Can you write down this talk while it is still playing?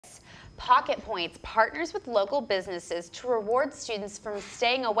Pocket Points partners with local businesses to reward students from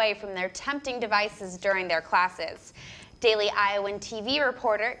staying away from their tempting devices during their classes. Daily Iowan TV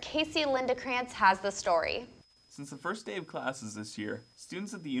reporter Casey Lindekrantz has the story. Since the first day of classes this year,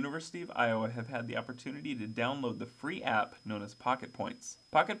 students at the University of Iowa have had the opportunity to download the free app known as Pocket Points.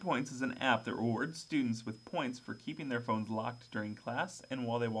 Pocket Points is an app that rewards students with points for keeping their phones locked during class and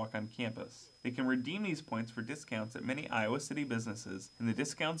while they walk on campus. They can redeem these points for discounts at many Iowa City businesses, and the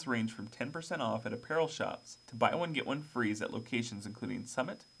discounts range from 10% off at apparel shops to buy one get one frees at locations including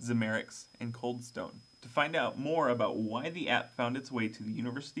Summit, Zamerix, and Cold Stone. To find out more about why the app found its way to the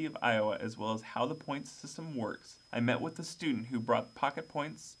University of Iowa as well as how the points system works, I met with the student who brought Pocket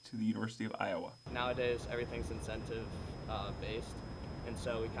Points to the University of Iowa. Nowadays, everything's incentive based, and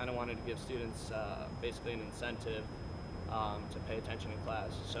so we kind of wanted to give students basically an incentive to pay attention in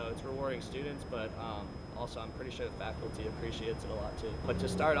class. So it's rewarding students, but also I'm pretty sure the faculty appreciates it a lot too. But to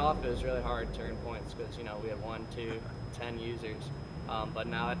start off, it was really hard to earn points because we have 1, 2, 10 users. But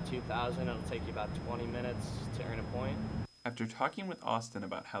now at 2,000, it'll take you about 20 minutes to earn a point. After talking with Austin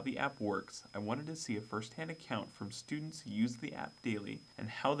about how the app works, I wanted to see a first-hand account from students who use the app daily and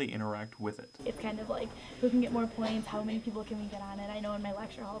how they interact with it. It's kind of like who can get more points, how many people can we get on it. I know in my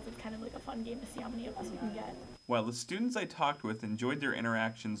lecture halls it's kind of like a fun game to see how many of us we can get. While the students I talked with enjoyed their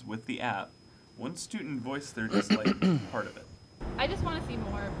interactions with the app, one student voiced their dislike of part of it. I just want to see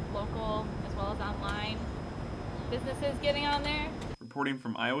more local as well as online businesses getting on there. Reporting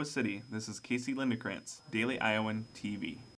from Iowa City, this is Casey Lindekrantz, Daily Iowan TV.